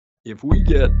If we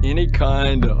get any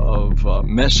kind of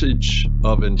message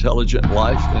of intelligent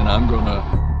life, then I'm going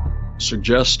to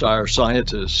suggest our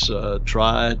scientists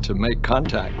try to make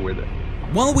contact with it.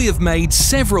 While we have made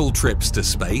several trips to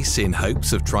space in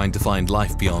hopes of trying to find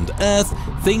life beyond Earth,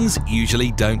 things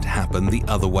usually don't happen the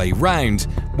other way round.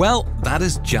 Well, that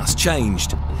has just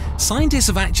changed. Scientists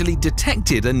have actually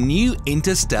detected a new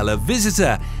interstellar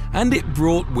visitor, and it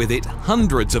brought with it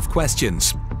hundreds of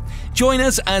questions. Join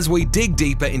us as we dig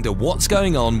deeper into what's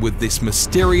going on with this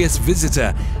mysterious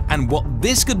visitor and what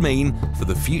this could mean for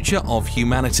the future of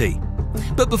humanity.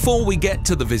 But before we get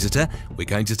to the visitor, we're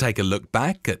going to take a look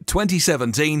back at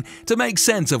 2017 to make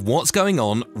sense of what's going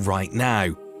on right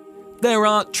now. There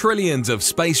are trillions of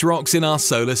space rocks in our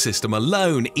solar system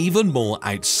alone, even more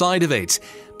outside of it.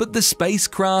 But the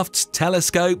spacecrafts,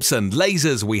 telescopes and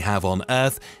lasers we have on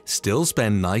Earth still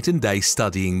spend night and day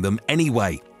studying them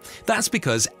anyway. That's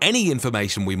because any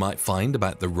information we might find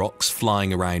about the rocks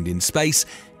flying around in space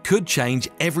could change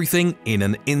everything in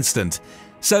an instant.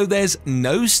 So there's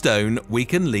no stone we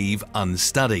can leave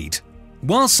unstudied.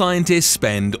 While scientists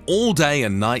spend all day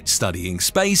and night studying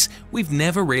space, we've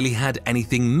never really had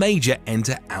anything major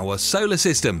enter our solar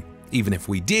system. Even if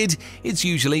we did, it's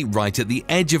usually right at the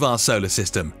edge of our solar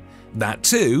system. That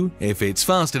too, if it's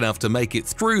fast enough to make it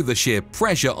through the sheer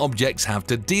pressure objects have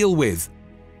to deal with.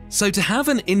 So to have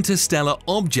an interstellar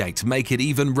object make it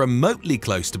even remotely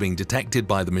close to being detected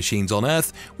by the machines on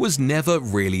Earth was never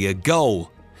really a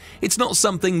goal. It's not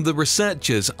something the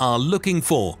researchers are looking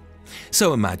for.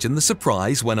 So imagine the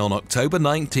surprise when on October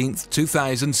 19,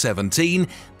 2017,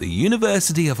 the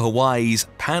University of Hawaii's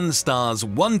Pan-STARRS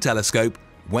 1 telescope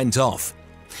went off.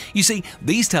 You see,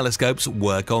 these telescopes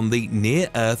work on the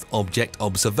Near-Earth Object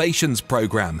Observations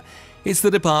program. It's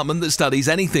the department that studies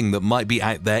anything that might be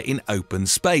out there in open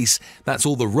space. That's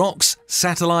all the rocks,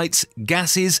 satellites,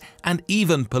 gases, and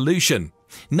even pollution.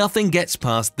 Nothing gets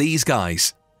past these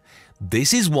guys.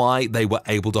 This is why they were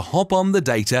able to hop on the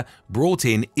data brought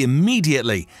in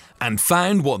immediately and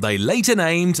found what they later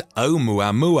named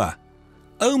Oumuamua.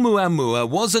 Oumuamua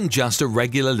wasn't just a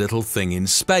regular little thing in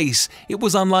space. It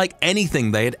was unlike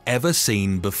anything they had ever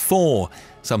seen before.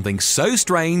 Something so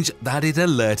strange that it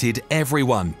alerted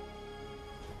everyone.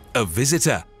 A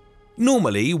visitor.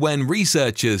 Normally, when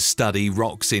researchers study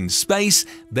rocks in space,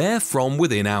 they're from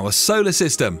within our solar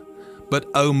system.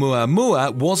 But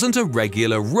Oumuamua wasn't a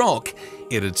regular rock.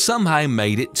 It had somehow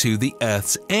made it to the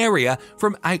Earth's area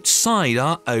from outside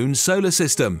our own solar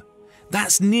system.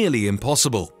 That's nearly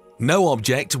impossible. No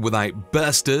object without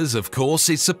bursters, of course,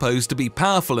 is supposed to be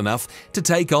powerful enough to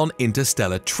take on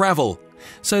interstellar travel.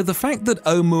 So the fact that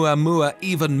Oumuamua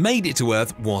even made it to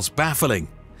Earth was baffling.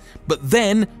 But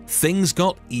then things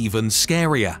got even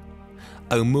scarier.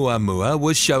 Oumuamua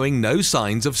was showing no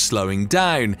signs of slowing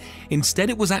down. Instead,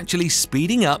 it was actually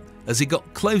speeding up as it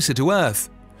got closer to Earth,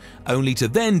 only to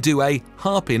then do a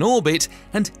harp-in orbit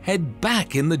and head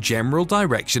back in the general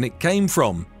direction it came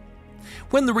from.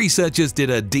 When the researchers did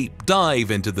a deep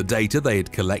dive into the data they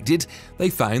had collected, they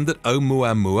found that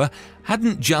Oumuamua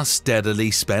hadn't just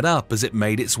steadily sped up as it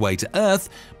made its way to Earth,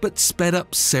 but sped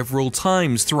up several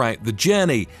times throughout the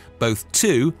journey, both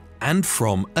to and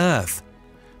from Earth.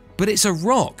 But it's a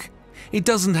rock. It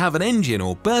doesn't have an engine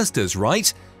or bursters,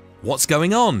 right? What's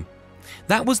going on?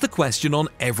 That was the question on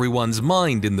everyone's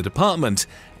mind in the department,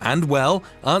 and well,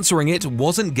 answering it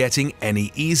wasn't getting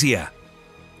any easier.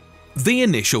 The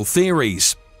initial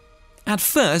theories. At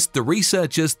first, the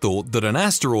researchers thought that an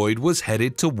asteroid was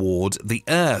headed toward the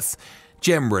Earth.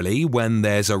 Generally, when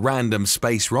there's a random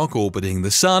space rock orbiting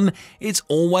the Sun, it's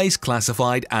always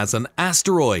classified as an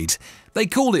asteroid. They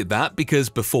called it that because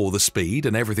before the speed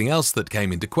and everything else that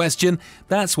came into question,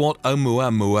 that's what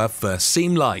Oumuamua first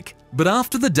seemed like. But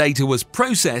after the data was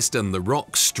processed and the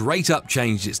rock straight up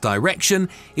changed its direction,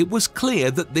 it was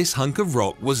clear that this hunk of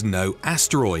rock was no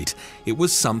asteroid. It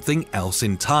was something else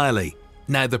entirely.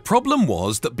 Now the problem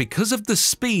was that because of the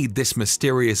speed this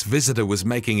mysterious visitor was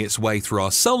making its way through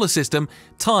our solar system,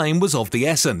 time was of the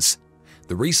essence.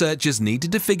 The researchers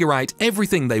needed to figure out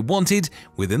everything they wanted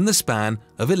within the span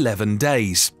of 11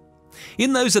 days.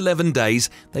 In those 11 days,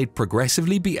 they'd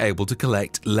progressively be able to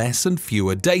collect less and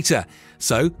fewer data,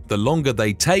 so the longer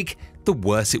they'd take, the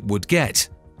worse it would get.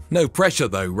 No pressure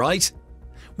though, right?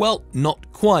 Well, not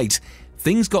quite.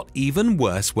 Things got even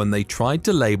worse when they tried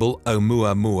to label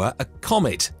Oumuamua a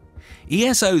comet.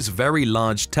 ESO's Very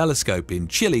Large Telescope in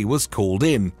Chile was called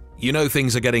in. You know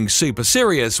things are getting super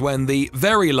serious when the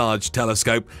Very Large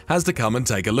Telescope has to come and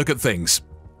take a look at things.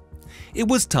 It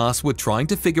was tasked with trying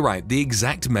to figure out the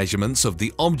exact measurements of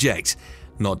the object.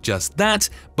 Not just that,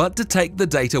 but to take the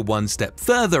data one step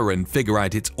further and figure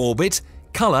out its orbit,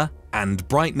 color, and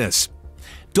brightness.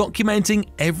 Documenting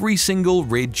every single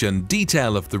ridge and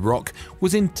detail of the rock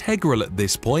was integral at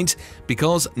this point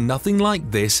because nothing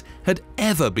like this had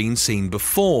ever been seen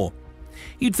before.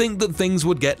 You'd think that things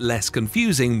would get less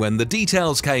confusing when the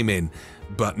details came in,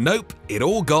 but nope, it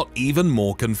all got even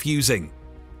more confusing.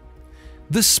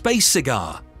 The Space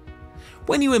Cigar.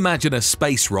 When you imagine a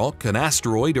space rock, an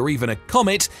asteroid, or even a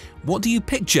comet, what do you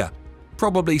picture?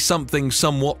 Probably something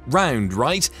somewhat round,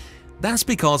 right? That's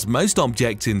because most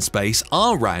objects in space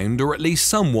are round or at least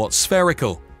somewhat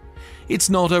spherical. It's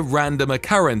not a random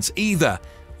occurrence either.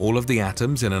 All of the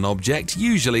atoms in an object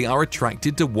usually are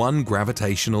attracted to one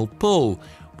gravitational pull,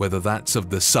 whether that's of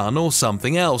the sun or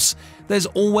something else. There's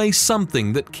always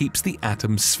something that keeps the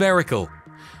atoms spherical.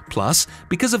 Plus,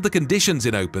 because of the conditions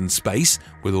in open space,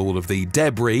 with all of the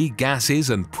debris, gases,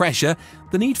 and pressure,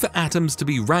 the need for atoms to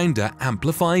be rounder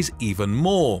amplifies even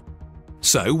more.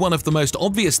 So, one of the most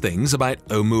obvious things about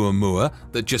Oumuamua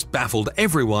that just baffled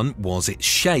everyone was its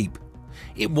shape.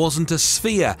 It wasn't a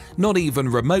sphere, not even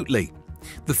remotely.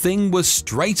 The thing was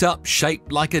straight up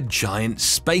shaped like a giant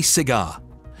space cigar.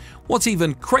 What's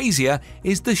even crazier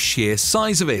is the sheer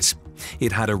size of it.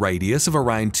 It had a radius of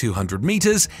around 200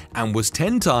 meters and was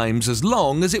 10 times as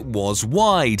long as it was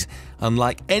wide,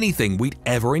 unlike anything we'd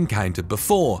ever encountered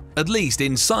before, at least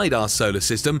inside our solar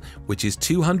system, which is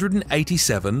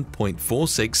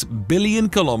 287.46 billion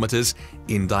kilometers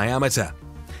in diameter.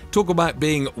 Talk about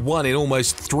being one in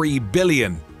almost 3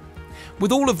 billion.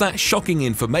 With all of that shocking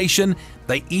information,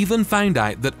 they even found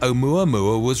out that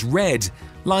Oumuamua was red,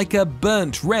 like a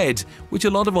burnt red, which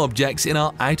a lot of objects in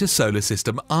our outer solar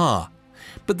system are.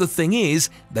 But the thing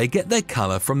is, they get their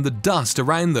color from the dust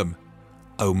around them.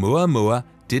 Oumuamua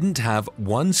didn't have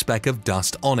one speck of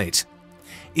dust on it.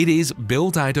 It is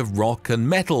built out of rock and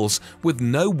metals with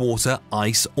no water,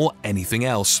 ice, or anything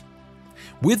else.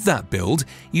 With that build,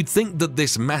 you'd think that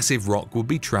this massive rock would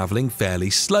be traveling fairly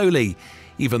slowly,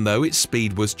 even though its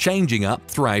speed was changing up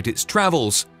throughout its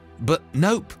travels. But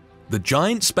nope. The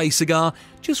giant space cigar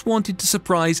just wanted to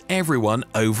surprise everyone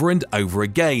over and over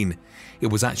again. It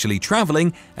was actually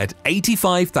traveling at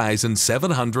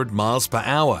 85,700 miles per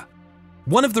hour.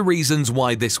 One of the reasons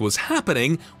why this was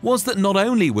happening was that not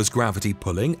only was gravity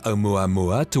pulling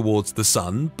Oumuamua towards the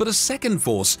sun, but a second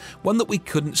force, one that we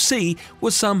couldn't see,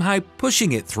 was somehow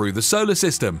pushing it through the solar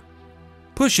system.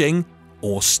 Pushing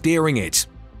or steering it.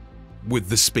 With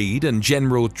the speed and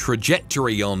general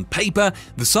trajectory on paper,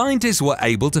 the scientists were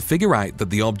able to figure out that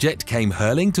the object came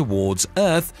hurling towards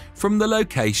Earth from the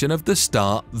location of the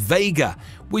star Vega,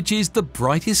 which is the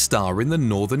brightest star in the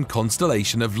northern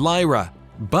constellation of Lyra.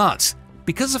 But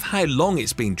because of how long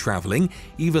it's been traveling,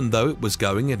 even though it was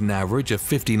going at an average of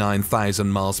 59,000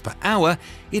 miles per hour,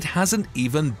 it hasn't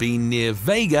even been near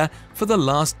Vega for the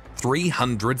last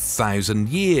 300,000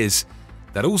 years.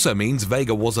 That also means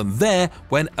Vega wasn't there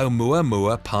when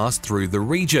Oumuamua passed through the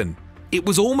region. It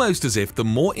was almost as if the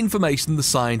more information the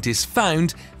scientists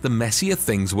found, the messier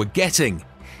things were getting.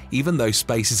 Even though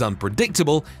space is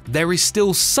unpredictable, there is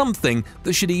still something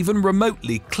that should even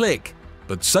remotely click.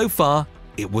 But so far,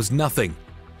 it was nothing.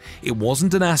 It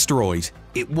wasn't an asteroid,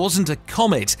 it wasn't a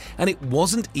comet, and it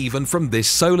wasn't even from this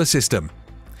solar system.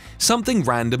 Something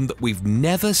random that we've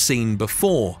never seen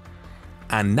before.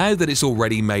 And now that it's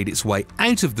already made its way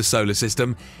out of the solar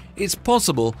system, it's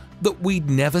possible that we'd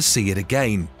never see it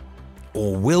again.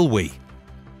 Or will we?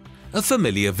 A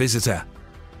familiar visitor.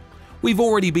 We've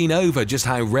already been over just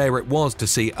how rare it was to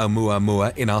see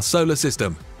Oumuamua in our solar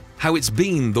system. How it's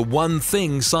been the one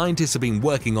thing scientists have been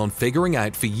working on figuring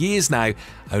out for years now,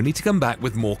 only to come back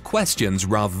with more questions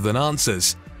rather than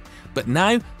answers. But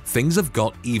now, things have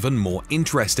got even more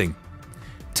interesting.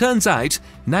 Turns out,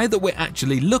 now that we're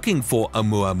actually looking for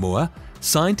Oumuamua,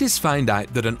 scientists found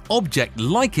out that an object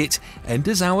like it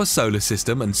enters our solar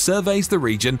system and surveys the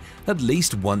region at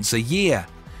least once a year.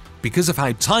 Because of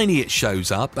how tiny it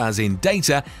shows up, as in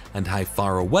data, and how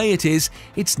far away it is,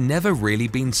 it's never really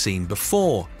been seen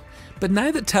before. But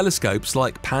now that telescopes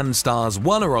like Pan-STARRS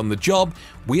 1 are on the job,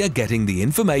 we are getting the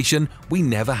information we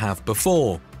never have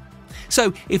before.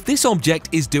 So, if this object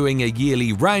is doing a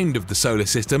yearly round of the solar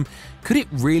system, could it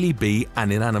really be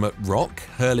an inanimate rock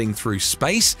hurling through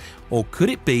space, or could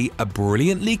it be a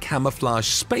brilliantly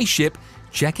camouflaged spaceship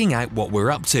checking out what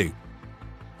we're up to?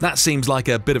 That seems like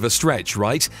a bit of a stretch,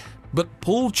 right? But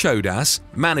Paul Chodas,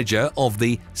 manager of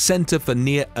the Center for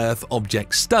Near-Earth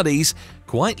Object Studies,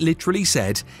 quite literally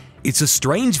said, "It's a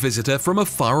strange visitor from a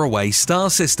faraway star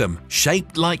system,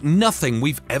 shaped like nothing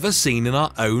we've ever seen in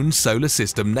our own solar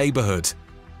system neighborhood."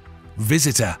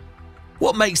 Visitor.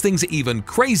 What makes things even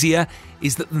crazier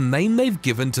is that the name they've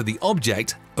given to the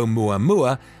object,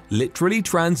 Oumuamua, literally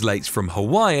translates from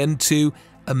Hawaiian to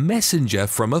a messenger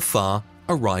from afar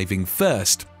arriving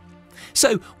first.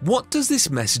 So what does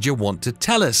this messenger want to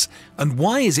tell us, and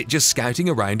why is it just scouting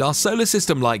around our solar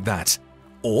system like that?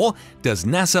 Or does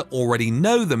NASA already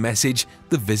know the message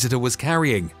the visitor was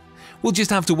carrying? We'll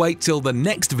just have to wait till the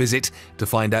next visit to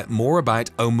find out more about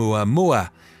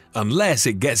Oumuamua, unless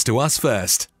it gets to us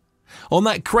first. On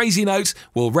that crazy note,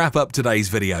 we'll wrap up today's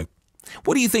video.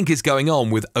 What do you think is going on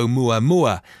with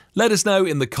Oumuamua? Let us know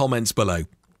in the comments below.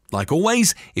 Like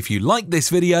always, if you like this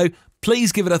video,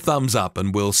 please give it a thumbs up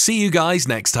and we'll see you guys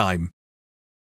next time.